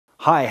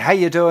Hi, how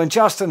you doing?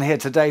 Justin here.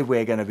 Today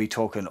we're going to be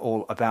talking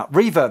all about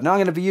reverb. Now I'm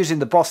going to be using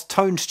the Boss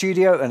Tone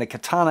Studio and a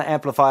Katana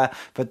amplifier,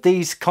 but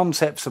these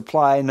concepts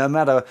apply no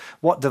matter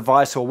what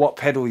device or what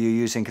pedal you're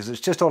using, because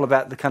it's just all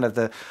about the kind of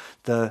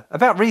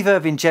about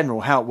reverb in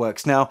general, how it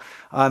works. Now,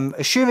 I'm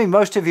assuming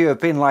most of you have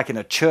been like in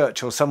a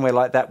church or somewhere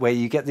like that where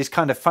you get this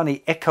kind of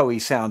funny echoey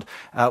sound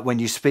when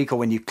you speak or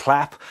when you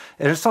clap.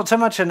 And it's not so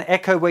much an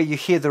echo where you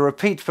hear the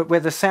repeat, but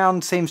where the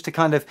sound seems to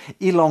kind of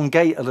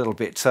elongate a little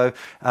bit. So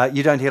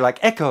you don't hear like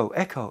echo,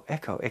 echo,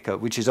 echo, echo,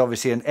 which is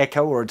obviously an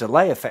echo or a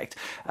delay effect.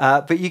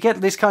 But you get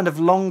this kind of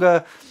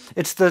longer,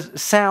 it's the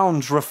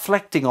sounds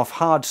reflecting off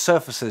hard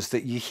surfaces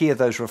that you hear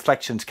those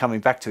reflections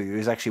coming back to you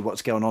is actually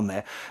what's going on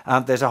there.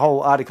 There's a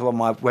whole article on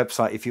my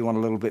website if you want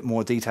a little bit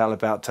more detail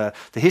about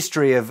the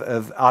history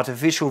of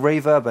artificial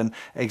reverb and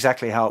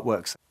exactly how it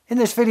works. In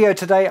this video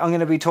today, I'm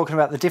going to be talking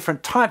about the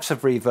different types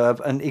of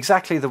reverb and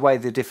exactly the way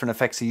the different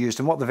effects are used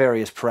and what the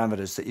various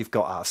parameters that you've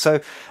got are.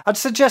 So I'd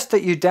suggest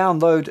that you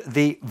download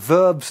the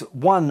Verbs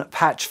 1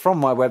 patch from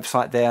my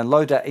website there and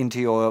load that into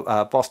your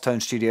Boss Tone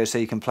Studio so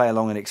you can play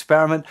along and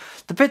experiment.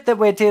 The bit that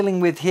we're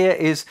dealing with here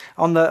is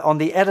on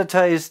the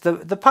editor is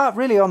the part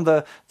really on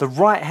the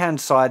right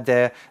hand side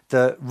there,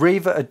 the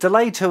reverb,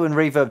 delay 2 and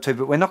reverb 2,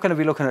 but we're not going to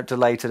be looking at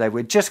delay today.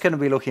 We're just going to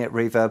be looking at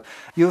reverb.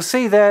 You'll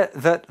see there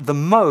that the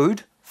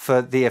mode for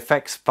the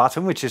effects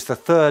button, which is the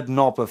third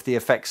knob of the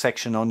effects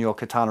section on your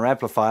Katana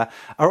amplifier,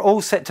 are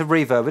all set to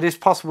reverb. It is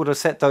possible to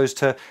set those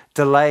to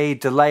delay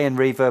and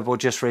reverb, or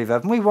just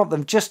reverb. And we want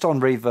them just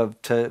on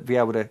reverb to be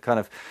able to kind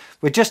of,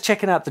 we're just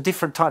checking out the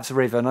different types of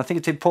reverb. And I think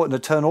it's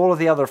important to turn all of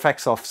the other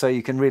effects off so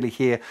you can really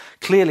hear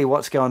clearly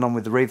what's going on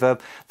with the reverb.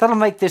 That'll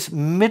make this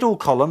middle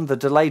column, the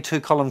delay 2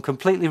 column,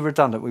 completely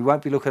redundant. We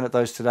won't be looking at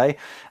those today.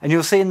 And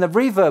you'll see in the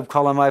reverb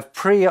column, I've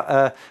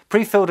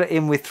pre-filled it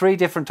in with 3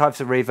 different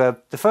types of reverb.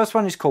 The first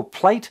one is called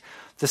plate.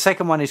 The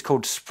second one is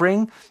called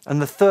spring, and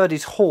the third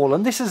is hall.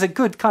 And this is a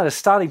good kind of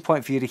starting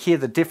point for you to hear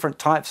the different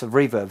types of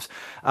reverbs.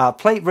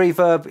 Plate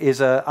reverb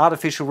is an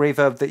artificial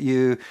reverb that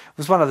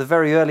was one of the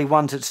very early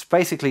ones. It's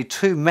basically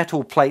 2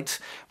 metal plates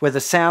where the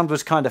sound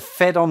was kind of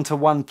fed onto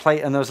one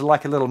plate, and there was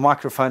like a little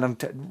microphone. I'm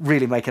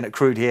really making it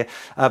crude here,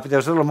 but there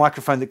was a little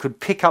microphone that could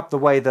pick up the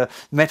way the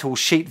metal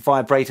sheet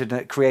vibrated,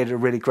 and it created a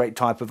really great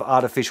type of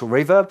artificial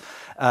reverb.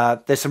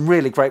 There's some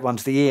really great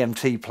ones. The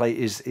EMT plate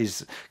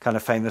is kind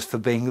of famous for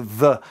being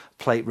the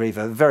plate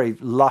reverb, very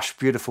lush,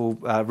 beautiful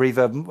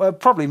reverb,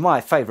 probably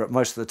my favorite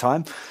most of the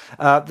time.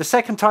 The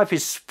second type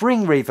is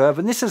spring reverb,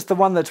 and this is the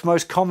one that's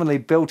most commonly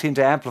built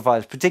into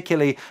amplifiers,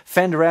 particularly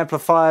Fender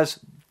amplifiers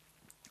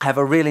have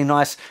a really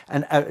nice,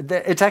 and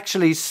it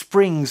actually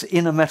springs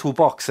in a metal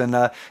box.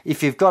 And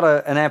if you've got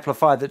an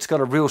amplifier that's got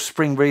a real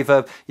spring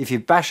reverb, if you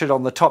bash it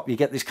on the top, you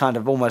get this kind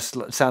of almost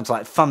sounds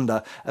like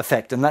thunder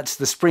effect, and that's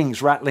the springs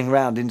rattling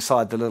around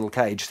inside the little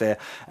cage there.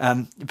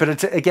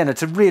 But again,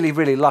 it's a really,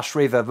 really lush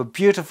reverb. A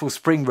beautiful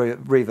spring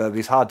reverb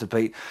is hard to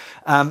beat.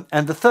 And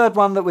the third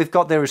one that we've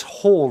got there is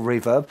hall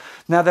reverb.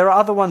 Now, there are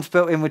other ones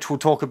built in which we'll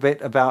talk a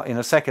bit about in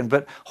a second,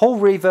 but hall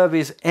reverb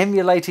is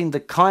emulating the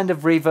kind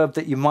of reverb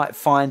that you might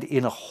find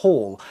in a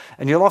hall,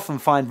 and you'll often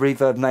find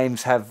reverb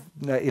names have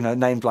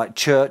named like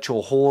church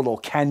or hall or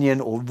canyon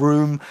or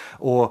room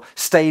or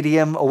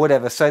stadium or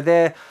whatever. So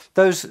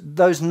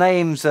those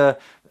names are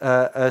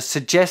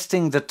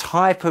suggesting the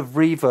type of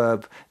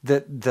reverb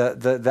that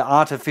the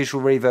artificial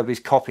reverb is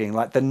copying.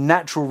 Like the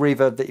natural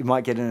reverb that you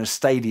might get in a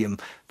stadium,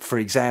 for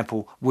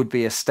example, would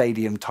be a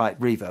stadium type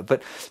reverb.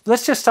 But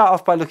let's just start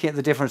off by looking at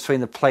the difference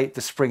between the plate,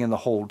 the spring and the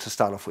hall to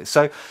start off with.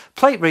 So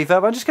plate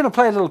reverb, I'm just going to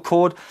play a little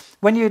chord.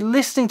 When you're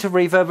listening to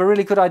reverb, a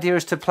really good idea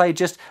is to play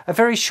just a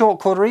very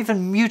short chord or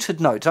even muted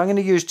notes. I'm going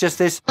to use just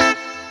this,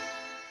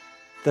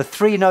 the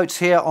 3 notes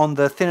here on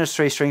the thinnest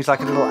 3 strings,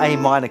 like a little A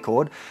minor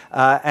chord,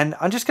 and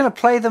I'm just going to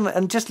play them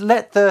and just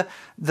let the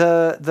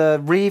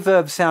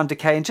reverb sound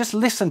decay and just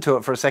listen to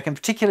it for a second.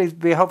 Particularly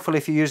be helpful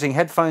if you're using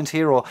headphones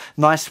here or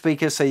nice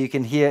speakers so you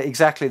can hear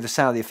exactly the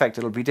sound of the effect.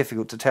 It'll be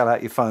difficult to tell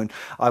out your phone,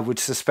 I would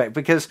suspect,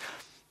 because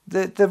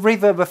the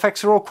reverb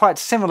effects are all quite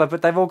similar,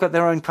 but they've all got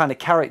their own kind of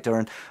character.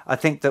 And I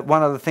think that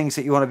one of the things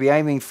that you want to be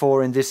aiming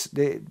for in this,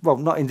 well,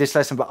 not in this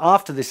lesson, but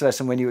after this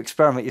lesson when you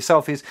experiment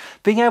yourself, is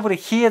being able to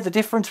hear the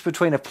difference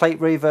between a plate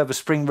reverb, a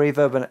spring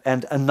reverb,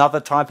 and another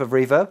type of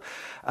reverb.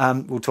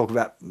 We'll talk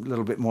about a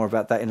little bit more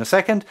about that in a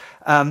second.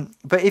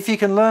 But if you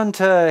can learn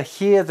to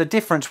hear the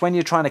difference when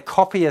you're trying to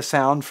copy a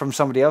sound from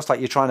somebody else, like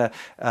you're trying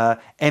to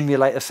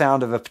emulate a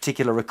sound of a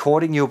particular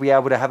recording, you'll be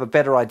able to have a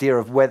better idea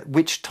of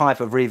which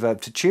type of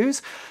reverb to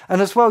choose.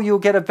 And as well, you'll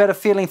get a better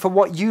feeling for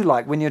what you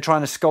like when you're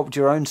trying to sculpt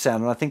your own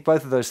sound. And I think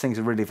both of those things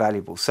are really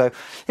valuable. So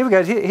here we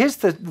go. Here's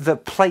the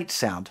plate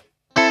sound.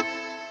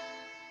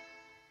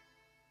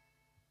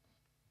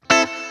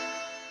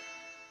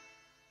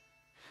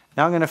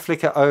 Now I'm going to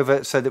flick it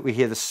over so that we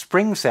hear the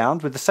spring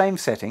sound with the same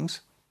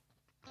settings.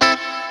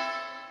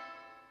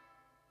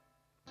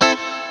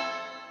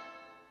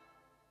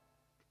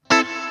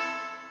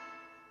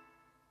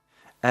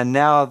 And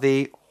now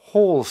the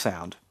hall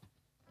sound.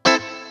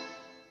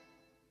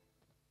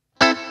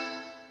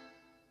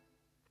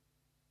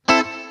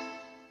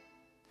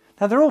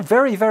 Now they're all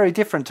very, very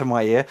different to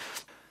my ear.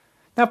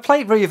 Now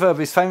plate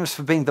reverb is famous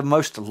for being the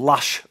most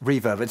lush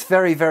reverb. It's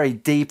very, very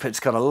deep. It's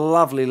got a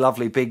lovely,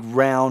 lovely big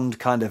round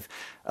kind of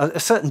a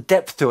certain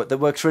depth to it that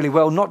works really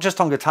well, not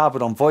just on guitar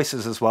but on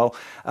voices as well.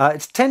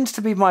 It tends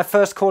to be my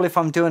first call if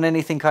I'm doing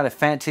anything kind of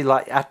fancy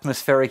like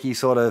atmospheric-y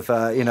sort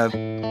of, you know.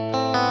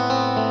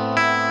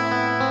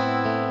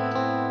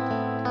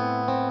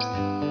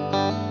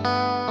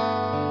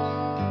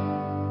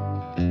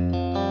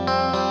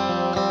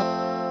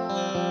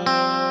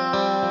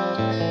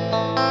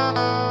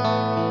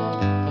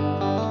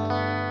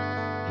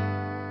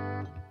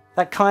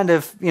 That kind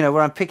of, you know,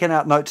 where I'm picking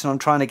out notes and I'm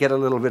trying to get a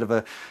little bit of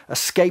a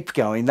scape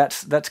going,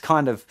 that's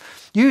kind of,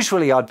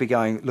 usually I'd be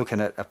looking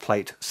at a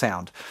plate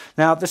sound.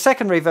 Now, the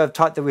second reverb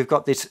type that we've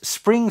got, this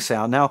spring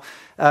sound. Now,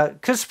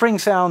 because spring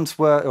sounds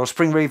or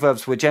spring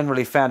reverbs were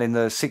generally found in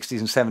the 60s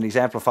and 70s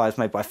amplifiers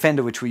made by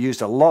Fender, which we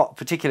used a lot,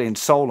 particularly in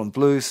soul and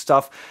blues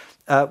stuff,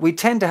 we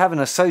tend to have an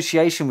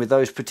association with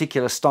those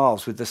particular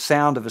styles, with the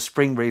sound of a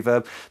spring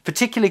reverb,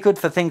 particularly good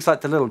for things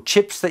like the little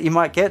chips that you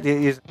might get.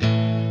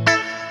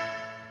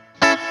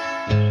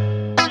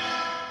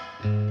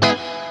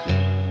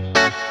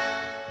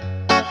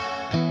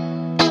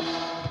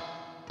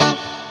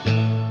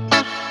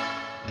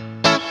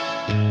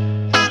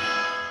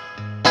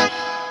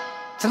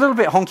 It's a little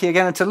bit honky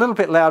again, it's a little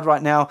bit loud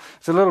right now,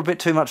 it's a little bit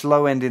too much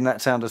low end in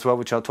that sound as well,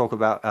 which I'll talk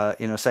about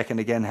in a second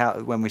again,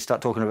 when we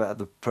start talking about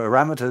the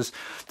parameters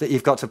that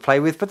you've got to play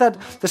with. But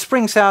the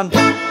spring sound,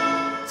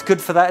 it's good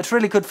for that. It's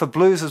really good for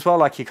blues as well,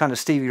 like your kind of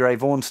Stevie Ray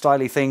Vaughan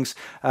styly things,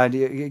 and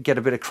you get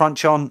a bit of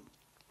crunch on.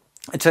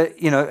 It's a,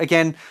 you know,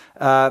 again,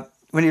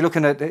 when you're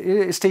looking at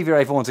Stevie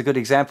Ray Vaughan's a good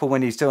example.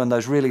 When he's doing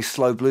those really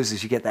slow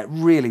blueses, you get that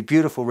really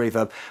beautiful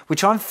reverb,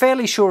 which I'm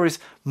fairly sure is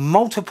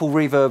multiple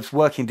reverbs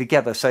working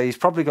together. So he's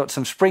probably got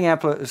some spring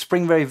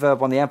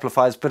reverb on the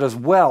amplifiers, but as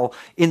well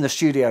in the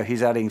studio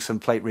he's adding some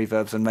plate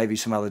reverbs and maybe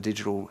some other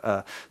digital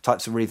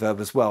types of reverb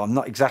as well. I'm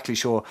not exactly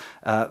sure,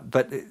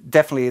 but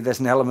definitely there's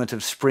an element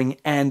of spring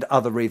and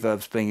other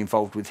reverbs being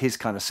involved with his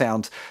kind of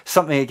sounds.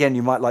 Something again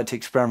you might like to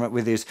experiment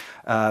with is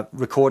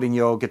recording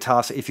your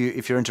guitar. So if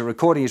you're into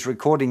recording, is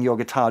recording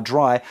your guitar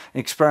dry and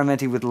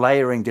experimenting with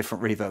layering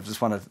different reverbs. It's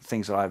one of the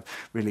things that I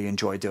really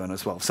enjoy doing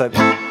as well. So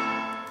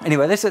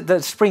anyway, this is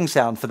the spring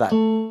sound for that.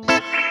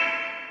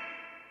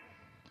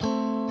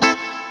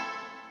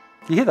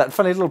 You hear that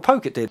funny little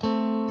poke it did?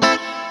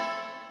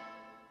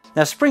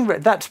 Now spring,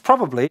 that's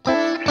probably...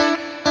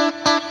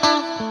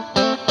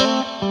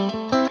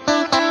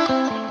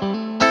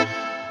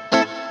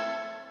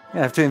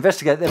 I have to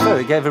investigate that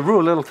further. It gave a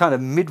real little kind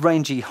of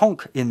mid-rangey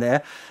honk in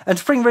there. And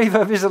spring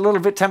reverb is a little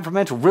bit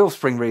temperamental, real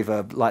spring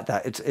reverb like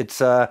that.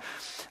 It's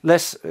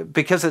less,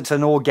 because it's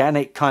an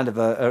organic kind of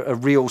a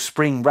real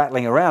spring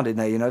rattling around in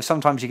there, you know.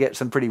 Sometimes you get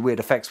some pretty weird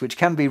effects, which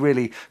can be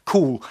really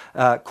cool.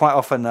 Quite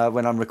often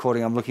when I'm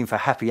recording, I'm looking for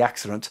happy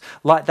accidents,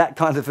 like that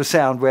kind of a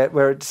sound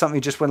where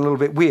something just went a little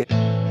bit weird.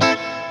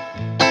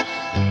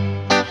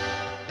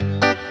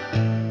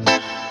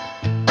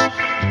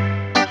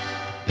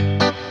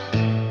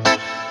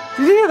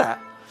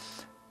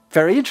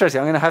 Very interesting.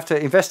 I'm going to have to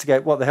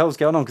investigate what the hell's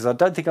going on, because I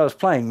don't think I was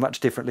playing much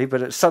differently,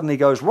 but it suddenly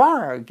goes,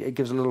 wah, it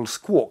gives a little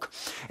squawk.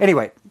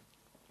 Anyway,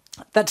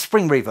 that's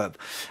spring reverb.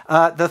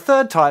 The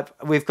third type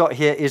we've got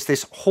here is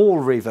this hall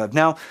reverb.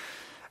 Now,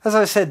 as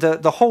I said,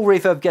 the hall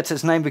reverb gets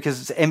its name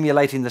because it's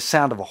emulating the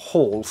sound of a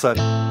hall. So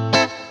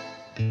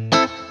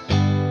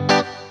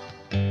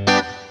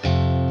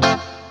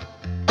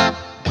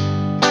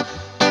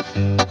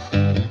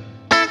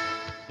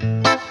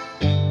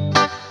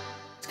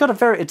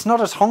it's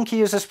not as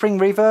honky as a spring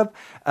reverb,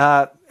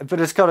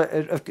 but it's got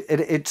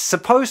it's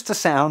supposed to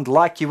sound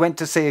like you went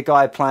to see a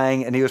guy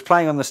playing and he was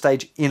playing on the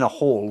stage in a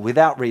hall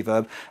without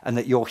reverb, and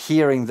that you're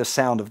hearing the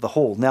sound of the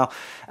hall. Now,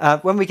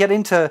 when we get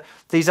into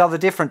these other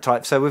different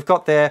types, so we've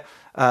got there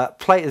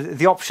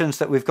the options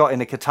that we've got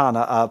in a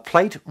Katana are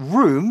plate,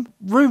 room.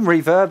 Room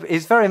reverb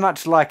is very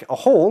much like a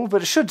hall,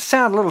 but it should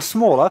sound a little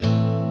smaller.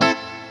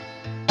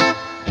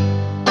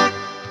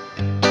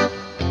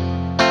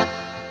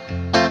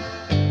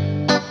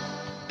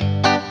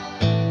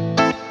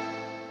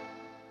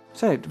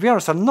 So, to be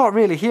honest, I'm not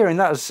really hearing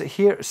that as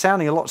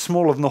sounding a lot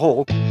smaller than the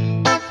hall.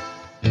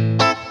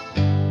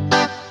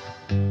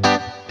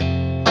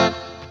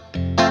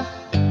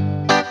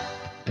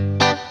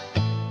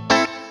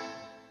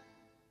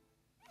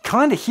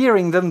 Kind of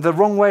hearing them the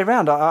wrong way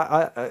around.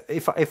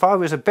 If I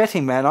was a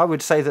betting man, I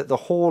would say that the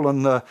hall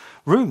and the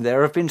room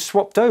there have been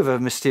swapped over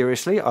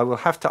mysteriously. I will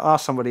have to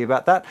ask somebody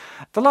about that.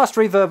 The last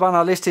reverb on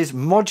our list is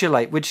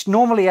modulate, which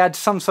normally adds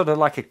some sort of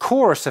like a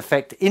chorus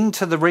effect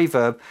into the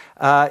reverb.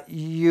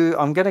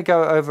 I'm going to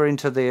go over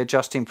into the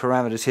adjusting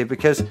parameters here,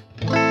 because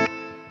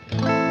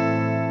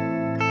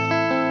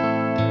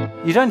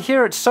you don't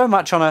hear it so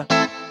much on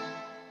I'm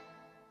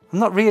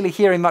not really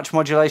hearing much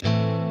modulation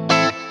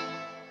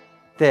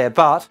there,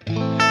 but you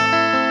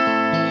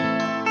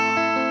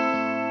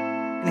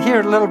can hear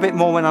it a little bit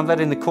more when I'm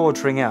letting the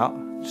chords ring out.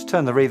 Just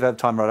turn the reverb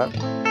time right up.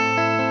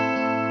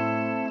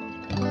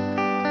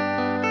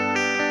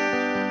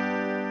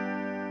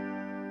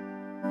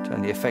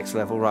 Turn the effects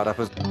level right up.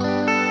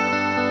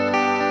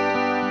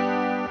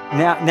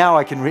 Now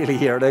I can really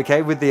hear it,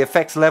 okay, with the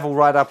effects level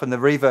right up and the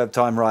reverb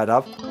time right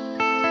up.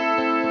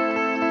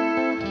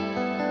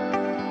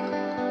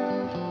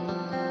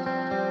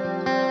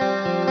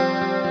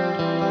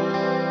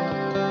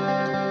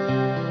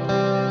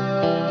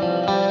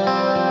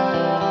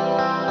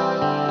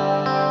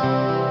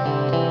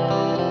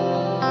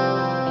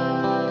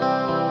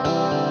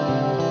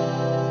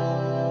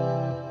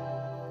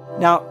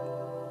 Now,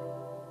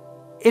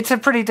 it's a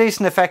pretty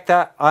decent effect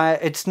that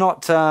it's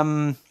not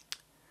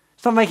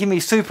making me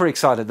super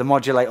excited, the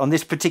modulate on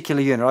this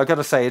particular unit. I've got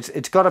to say,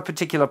 it's got a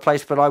particular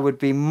place, but I would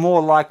be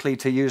more likely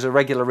to use a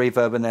regular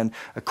reverb and then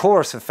a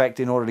chorus effect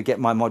in order to get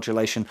my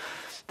modulation.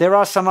 There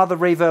are some other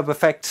reverb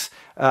effects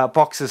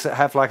boxes that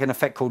have like an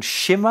effect called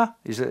shimmer,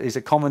 is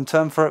a common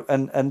term for it,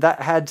 and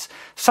that has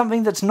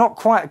something that's not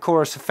quite a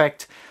chorus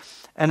effect,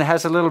 and it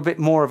has a little bit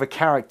more of a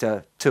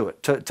character to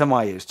it, to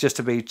my ears, just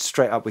to be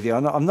straight up with you.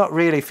 I'm not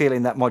really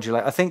feeling that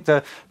modulate. I think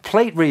the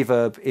plate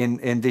reverb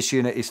in this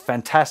unit is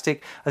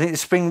fantastic. I think the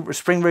spring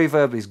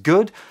reverb is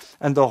good,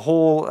 and the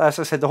hall, as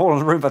I said, the hall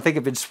and the room I think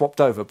have been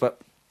swapped over, but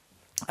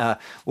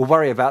we'll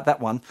worry about that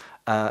one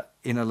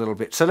in a little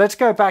bit. So let's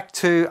go back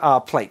to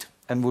our plate,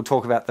 and we'll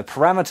talk about the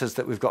parameters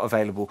that we've got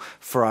available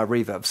for our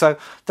reverb. So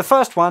the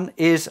first one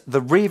is the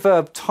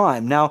reverb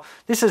time. Now,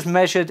 this is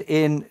measured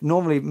in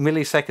normally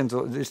milliseconds,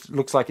 or this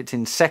looks like it's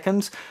in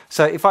seconds.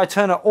 So if I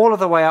turn it all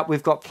of the way up,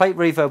 we've got plate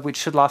reverb, which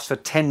should last for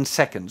 10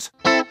 seconds.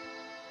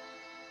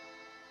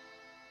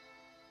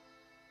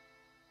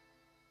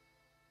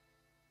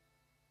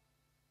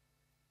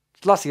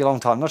 It's lasting a long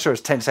time. Not sure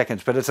it's 10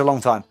 seconds, but it's a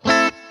long time.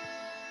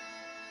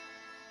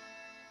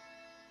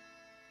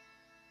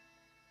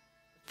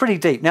 Pretty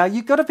deep. Now,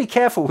 you've got to be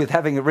careful with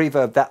having a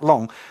reverb that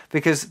long,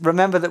 because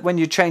remember that when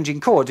you're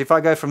changing chords, if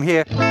I go from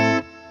here,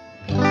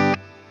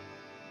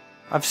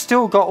 I've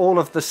still got all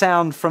of the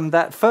sound from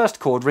that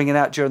first chord ringing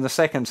out during the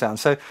second sound.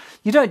 So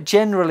you don't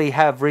generally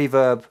have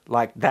reverb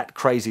like that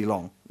crazy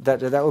long.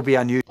 That would be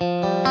unusual.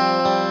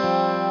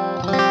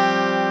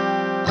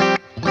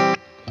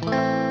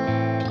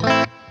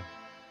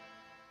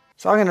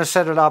 So I'm going to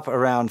set it up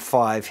around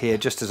 5 here,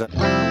 just as a...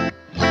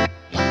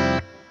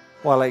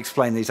 while I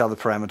explain these other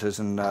parameters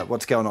and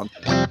what's going on.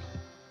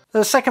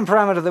 The second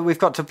parameter that we've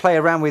got to play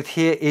around with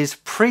here is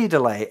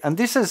pre-delay, and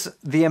this is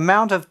the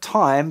amount of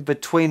time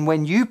between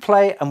when you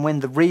play and when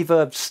the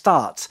reverb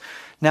starts.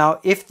 Now,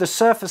 if the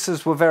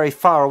surfaces were very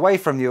far away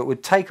from you, it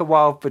would take a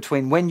while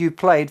between when you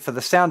played for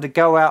the sound to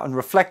go out and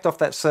reflect off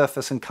that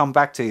surface and come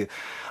back to you.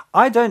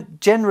 I don't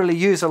generally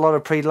use a lot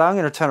of pre-delay. I'm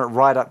going to turn it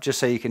right up just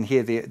so you can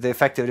hear the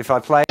effect of it if I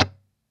play.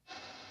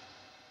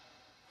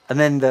 And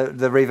then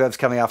the reverb's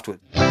coming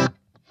afterwards.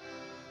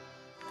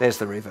 There's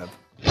the reverb.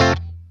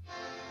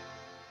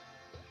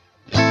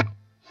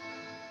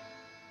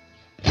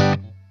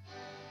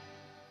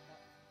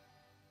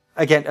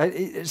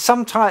 Again,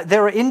 sometimes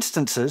there are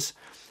instances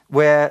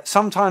where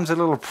sometimes a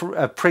little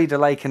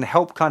pre-delay can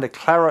help kind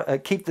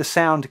of keep the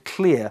sound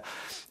clear.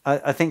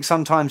 I think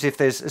sometimes if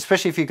there's,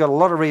 especially if you've got a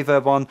lot of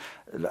reverb on,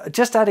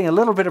 just adding a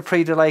little bit of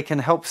pre-delay can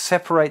help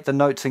separate the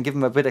notes and give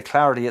them a bit of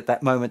clarity at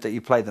that moment that you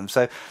play them.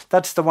 So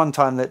that's the one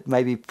time that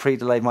maybe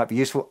pre-delay might be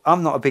useful.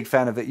 I'm not a big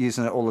fan of it,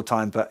 using it all the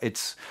time, but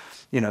it's,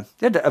 you know,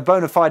 a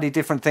bona fide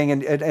different thing.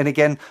 And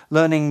again,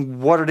 learning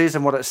what it is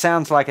and what it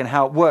sounds like and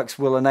how it works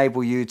will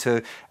enable you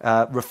to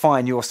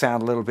refine your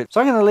sound a little bit.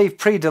 So I'm going to leave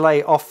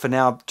pre-delay off for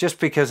now, just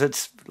because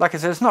it's, like I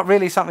said, it's not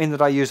really something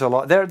that I use a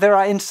lot. There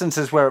are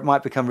instances where it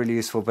might become really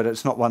useful, but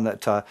it's not one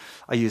that I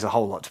use a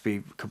whole lot, to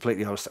be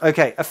completely honest.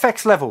 Okay,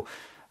 effects level.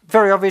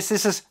 Very obvious,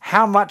 this is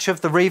how much of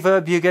the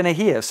reverb you're going to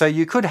hear. So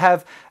you could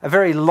have a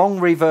very long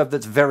reverb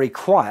that's very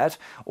quiet,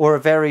 or a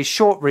very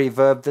short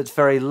reverb that's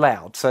very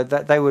loud. So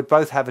that they would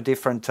both have a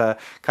different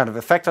kind of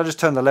effect. I'll just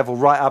turn the level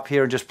right up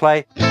here and just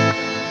play.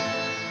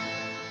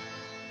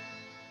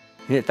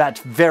 Yeah,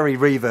 that's very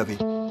reverby.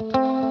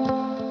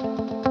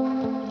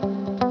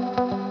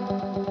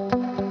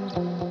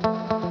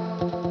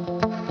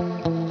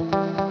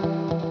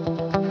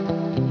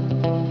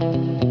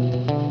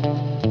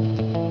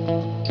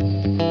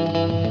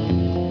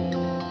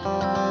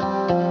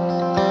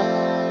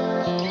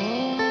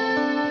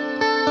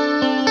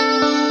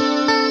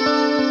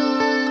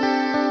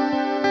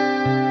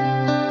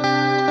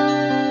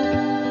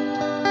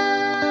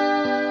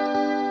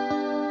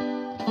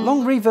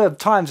 Long reverb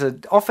times are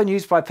often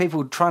used by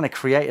people trying to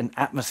create an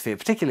atmosphere,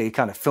 particularly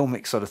kind of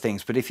filmic sort of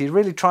things. But if you're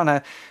really trying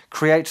to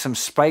create some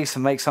space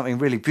and make something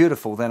really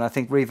beautiful, then I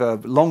think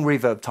long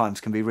reverb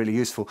times can be really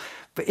useful.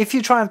 But if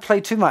you try and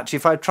play too much,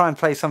 if I try and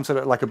play some sort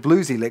of like a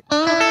bluesy lick,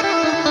 I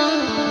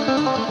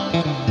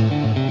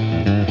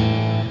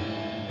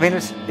mean,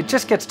 it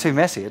just gets too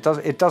messy.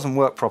 It doesn't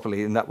work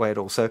properly in that way at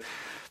all. So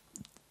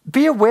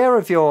be aware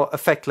of your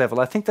effect level.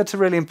 I think that's a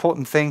really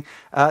important thing.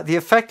 The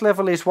effect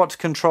level is what's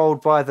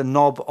controlled by the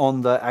knob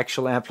on the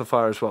actual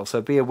amplifier as well.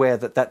 So be aware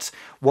that that's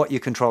what you're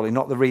controlling,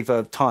 not the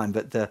reverb time,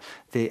 but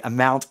the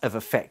amount of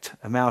effect,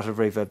 amount of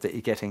reverb that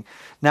you're getting.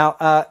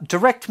 Now,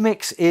 direct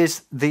mix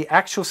is the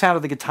actual sound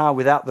of the guitar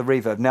without the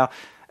reverb. Now,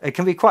 it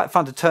can be quite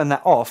fun to turn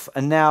that off.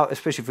 And now,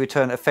 especially if we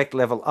turn effect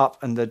level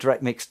up and the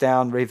direct mix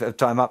down, reverb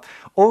time up,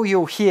 all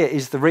you'll hear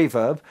is the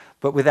reverb,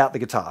 but without the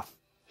guitar.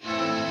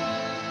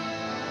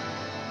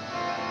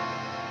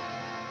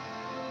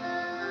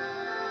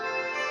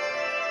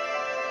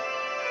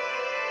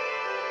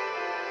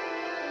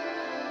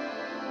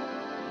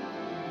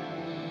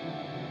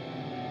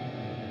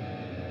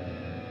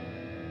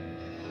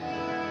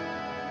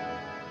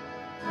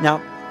 Now,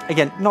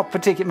 again, not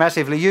particularly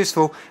massively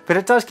useful, but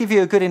it does give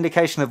you a good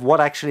indication of what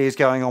actually is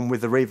going on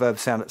with the reverb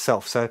sound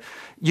itself. So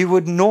you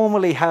would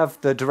normally have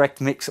the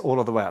direct mix all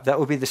of the way up. That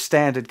would be the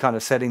standard kind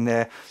of setting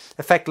there.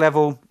 Effect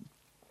level,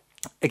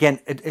 again,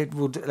 it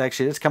will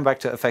actually, let's come back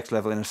to effects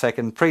level in a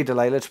second.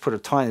 Pre-delay, let's put a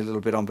tiny little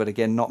bit on, but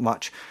again, not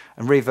much.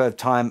 And reverb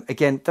time,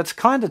 again, that's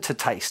kind of to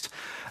taste.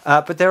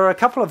 But there are a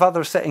couple of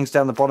other settings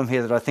down the bottom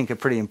here that I think are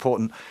pretty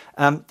important.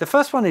 The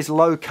first one is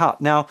low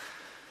cut. Now,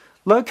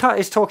 low cut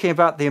is talking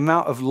about the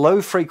amount of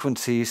low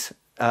frequencies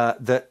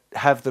that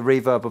have the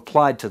reverb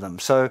applied to them.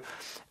 So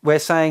we're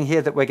saying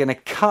here that we're going to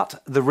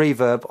cut the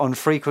reverb on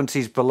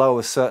frequencies below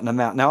a certain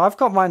amount. Now, I've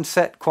got mine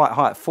set quite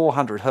high at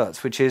 400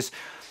 Hertz, which is,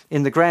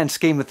 in the grand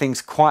scheme of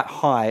things, quite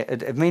high.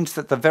 It means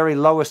that the very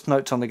lowest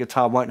notes on the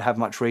guitar won't have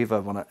much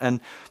reverb on it.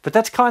 But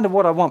that's kind of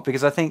what I want,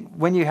 because I think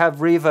when you have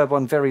reverb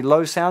on very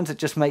low sounds, it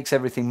just makes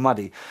everything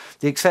muddy.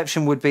 The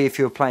exception would be if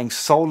you're playing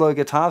solo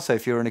guitar. So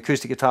if you're an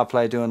acoustic guitar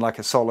player doing like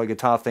a solo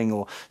guitar thing,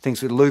 or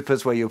things with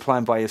loopers where you're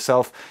playing by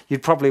yourself,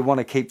 you'd probably want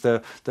to keep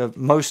the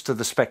most of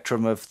the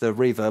spectrum of the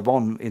reverb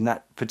on in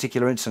that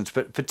particular instance.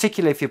 But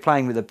particularly if you're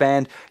playing with a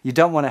band, you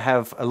don't want to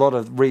have a lot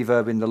of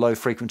reverb in the low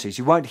frequencies.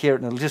 You won't hear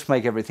it, and it'll just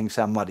make everything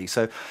sound muddy.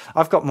 So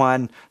I've got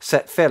mine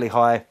set fairly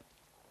high.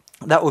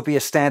 That would be a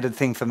standard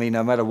thing for me,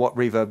 no matter what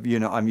reverb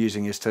unit I'm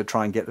using, is to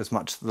try and get as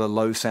much of the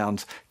low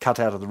sounds cut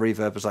out of the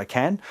reverb as I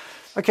can.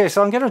 Okay,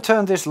 so I'm going to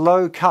turn this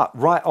low cut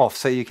right off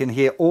so you can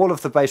hear all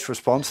of the bass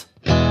response.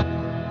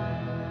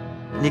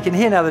 And you can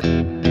hear now that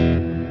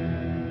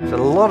there's a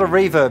lot of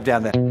reverb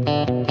down there.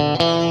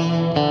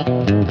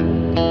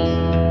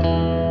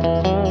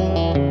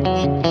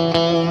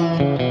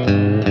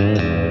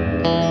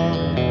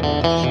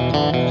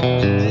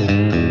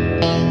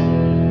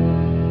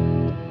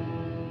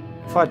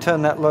 If I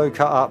turn that low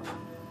cut up,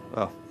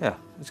 oh yeah,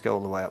 let's go all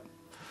the way up.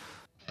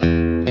 You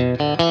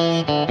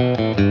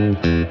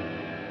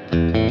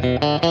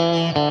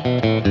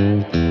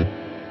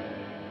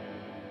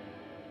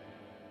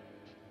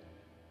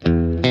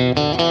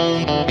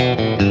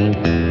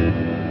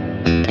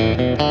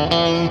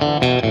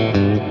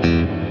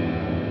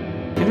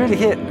can really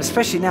hear,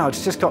 especially now,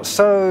 it's just got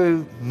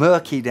so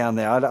murky down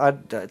there.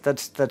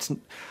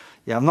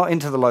 Yeah, I'm not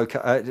into the low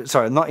cut,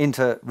 sorry, I'm not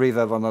into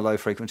reverb on the low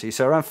frequency.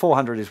 So around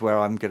 400 is where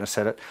I'm going to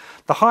set it.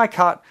 The high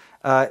cut,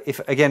 if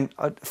again,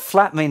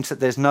 flat means that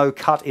there's no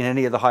cut in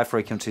any of the high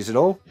frequencies at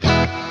all.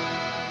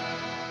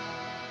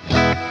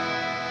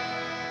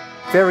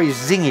 Very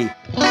zingy.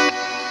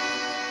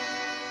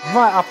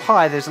 Right up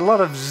high, there's a lot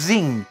of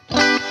zing.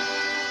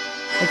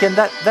 Again,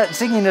 that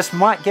zinginess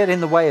might get in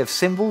the way of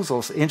cymbals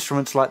or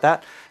instruments like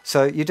that.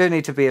 So you do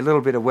need to be a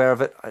little bit aware of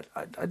it.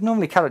 I'd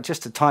normally cut it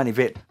just a tiny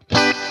bit.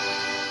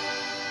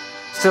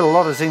 Still a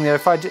lot of zing there.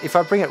 If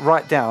I bring it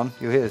right down,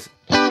 you'll hear this.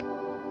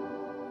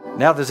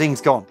 Now the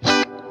zing's gone.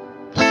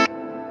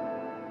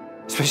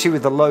 Especially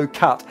with the low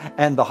cut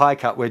and the high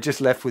cut, we're just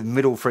left with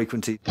middle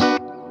frequency.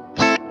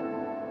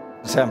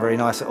 Doesn't sound very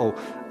nice at all.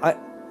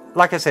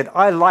 Like I said,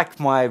 I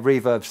like my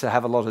reverbs to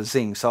have a lot of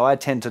zing, so I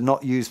tend to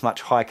not use much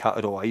high cut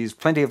at all. I use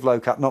plenty of low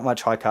cut, not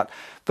much high cut,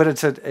 but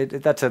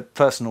that's a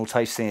personal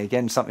taste thing.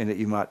 Again, something that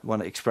you might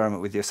want to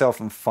experiment with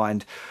yourself and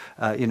find,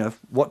 you know,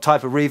 what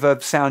type of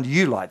reverb sound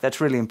you like. That's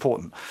really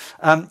important.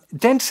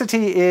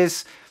 Density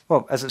is,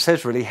 well, as it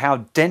says really,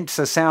 how dense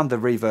a sound the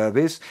reverb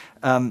is.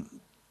 I'm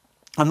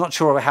not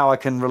sure how I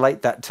can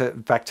relate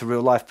that back to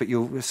real life, but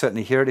you'll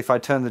certainly hear it if I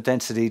turn the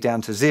density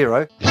down to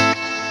 0.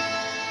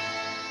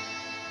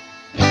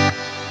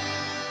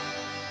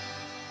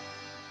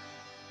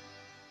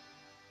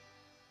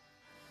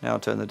 Now I'll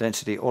turn the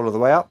density all of the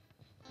way up.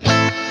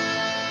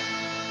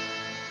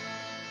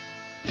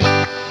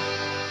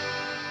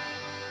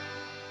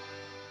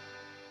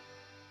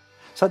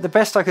 So the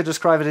best I could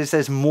describe it is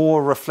there's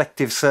more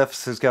reflective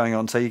surfaces going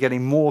on, so you're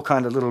getting more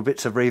kind of little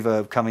bits of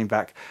reverb coming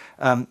back.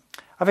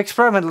 I've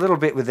experimented a little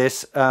bit with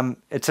this.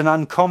 It's an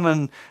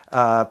uncommon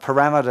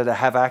parameter to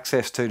have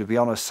access to be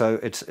honest, so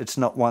it's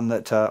not one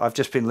that I've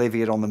just been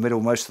leaving it on the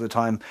middle most of the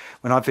time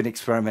when I've been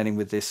experimenting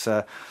with this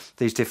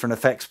these different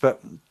effects.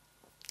 But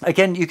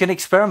again, you can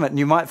experiment, and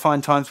you might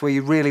find times where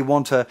you really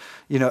want a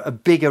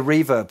bigger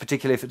reverb,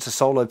 particularly if it's a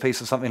solo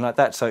piece or something like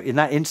that. So in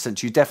that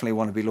instance, you definitely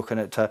want to be looking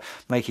at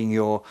making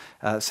your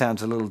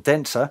sounds a little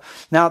denser.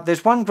 Now,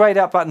 there's one grayed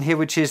out button here,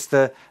 which is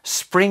the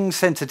spring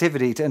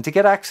sensitivity. And to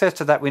get access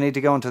to that, we need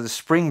to go onto the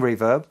spring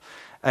reverb.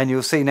 And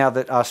you'll see now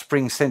that our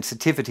spring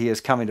sensitivity has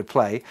come into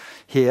play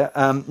here.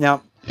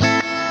 Now,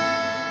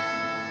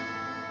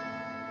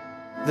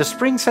 the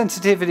spring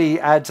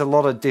sensitivity adds a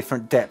lot of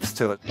different depths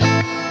to it.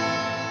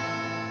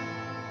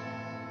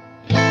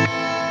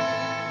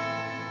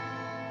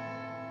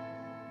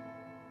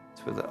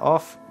 So with it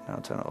off, now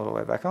I'll turn it all the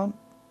way back on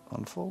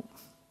full.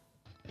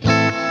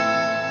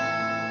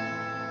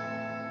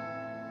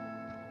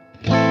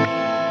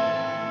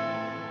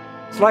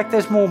 It's like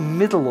there's more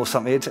middle or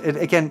something.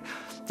 Again,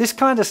 this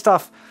kind of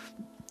stuff,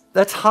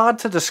 that's hard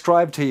to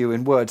describe to you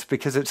in words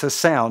because it's a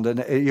sound,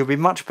 and you'll be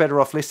much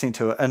better off listening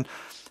to it. And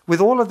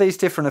with all of these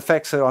different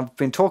effects that I've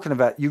been talking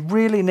about, you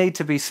really need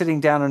to be sitting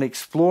down and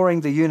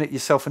exploring the unit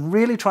yourself and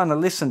really trying to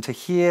listen to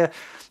hear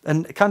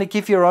and kind of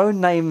give your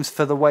own names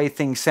for the way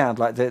things sound,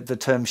 like the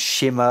term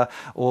shimmer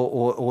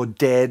or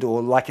dead,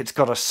 or like it's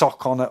got a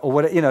sock on it, or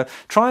whatever. You know,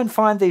 try and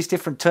find these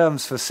different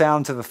terms for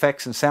sounds of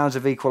effects and sounds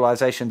of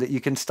equalization that you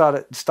can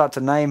start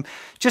to name,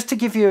 just to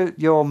give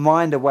your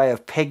mind a way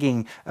of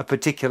pegging a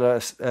particular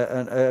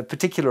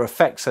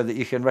effect so that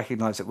you can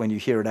recognize it when you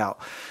hear it out.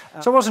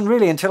 So it wasn't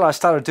really until I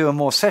started doing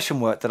more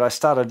session work that I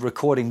started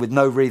recording with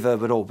no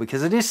reverb at all,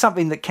 because it is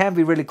something that can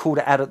be really cool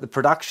to add at the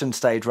production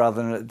stage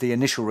rather than at the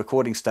initial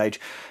recording stage.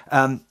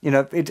 You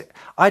know,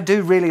 I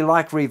do really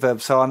like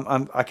reverb,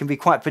 so I can be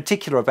quite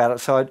particular about it.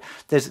 So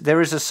there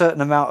is a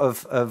certain amount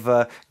of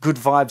good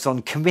vibes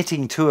on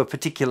committing to a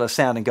particular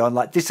sound and going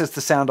like, this is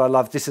the sound I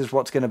love, this is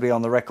what's going to be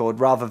on the record,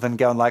 rather than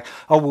going like,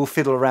 oh, we'll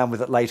fiddle around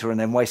with it later and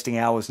then wasting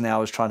hours and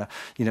hours trying to,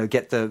 you know,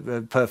 get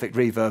the perfect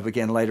reverb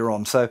again later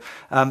on. So,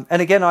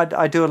 and again,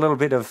 I do a little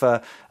bit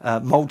of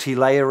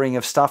multi-layering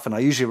of stuff, and I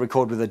usually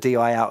record with a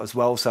DI out as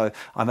well, so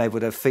I'm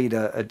able to feed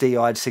a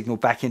DI'd signal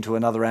back into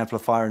another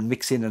amplifier and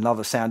mix in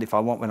another sound if I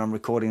want when I'm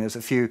recording. There's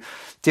a few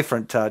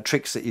different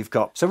tricks that you've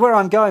got. So where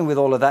I'm going with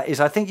all of that is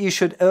I think you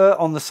should err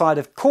on the side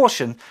of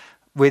caution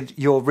with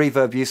your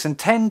reverb use and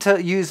tend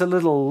to use a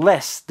little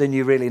less than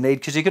you really need,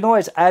 because you can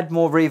always add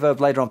more reverb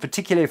later on,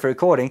 particularly for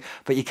recording,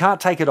 but you can't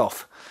take it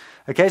off.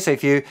 Okay, so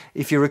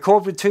if you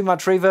record with too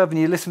much reverb and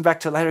you listen back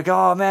to it later and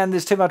go, oh man,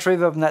 there's too much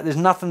reverb and that, there's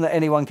nothing that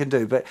anyone can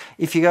do. But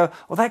if you go,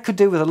 well, that could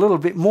do with a little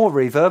bit more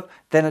reverb,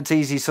 then it's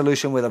easy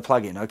solution with a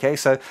plugin. Okay,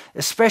 so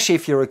especially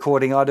if you're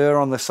recording, I'd err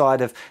on the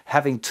side of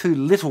having too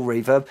little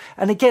reverb.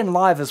 And again,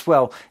 live as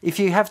well, if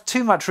you have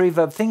too much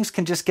reverb, things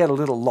can just get a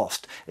little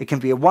lost. It can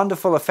be a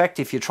wonderful effect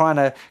if you're trying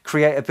to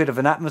create a bit of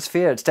an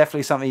atmosphere. It's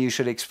definitely something you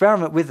should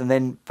experiment with, and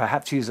then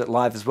perhaps use it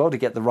live as well to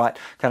get the right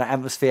kind of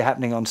atmosphere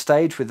happening on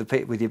stage with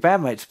your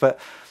bandmates. But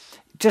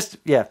just,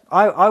 yeah,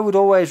 I would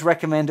always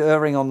recommend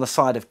erring on the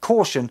side of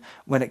caution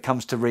when it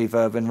comes to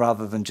reverb, and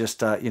rather than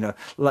just, you know,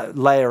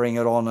 layering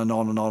it on and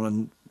on and on,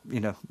 and, you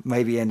know,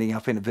 maybe ending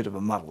up in a bit of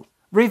a muddle.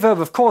 Reverb,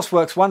 of course,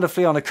 works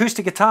wonderfully on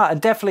acoustic guitar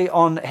and definitely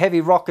on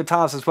heavy rock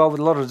guitars as well, with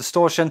a lot of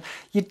distortion.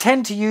 You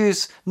tend to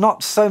use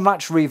not so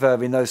much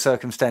reverb in those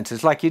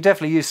circumstances. Like, you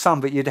definitely use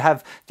some, but you'd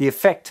have the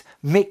effect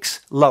mix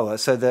lower,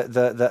 so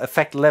the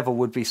effect level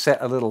would be set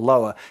a little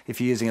lower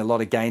if you're using a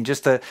lot of gain.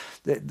 Just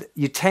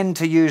you tend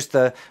to use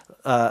the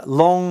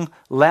long,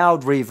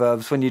 loud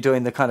reverbs when you're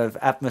doing the kind of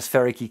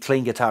atmospheric-y,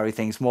 clean guitar-y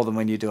things more than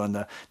when you're doing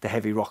the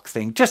heavy rock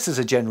thing, just as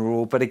a general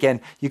rule. But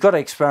again, you've got to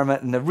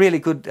experiment, and a really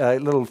good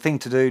little thing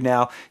to do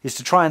now is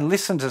to try and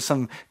listen to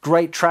some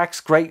great tracks,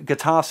 great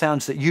guitar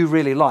sounds that you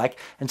really like,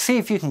 and see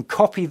if you can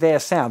copy their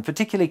sound,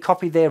 particularly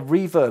copy their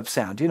reverb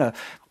sound. You know,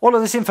 all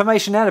of this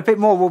information and a bit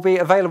more will be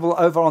available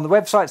over on the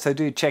website, so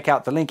do check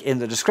out the link in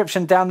the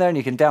description down there, and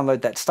you can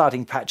download that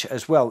starting patch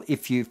as well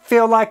if you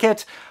feel like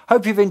it.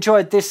 Hope you've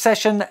enjoyed this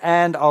session,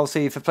 and I'll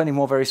see you for plenty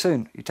more very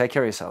soon. You take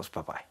care of yourselves.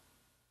 Bye-bye.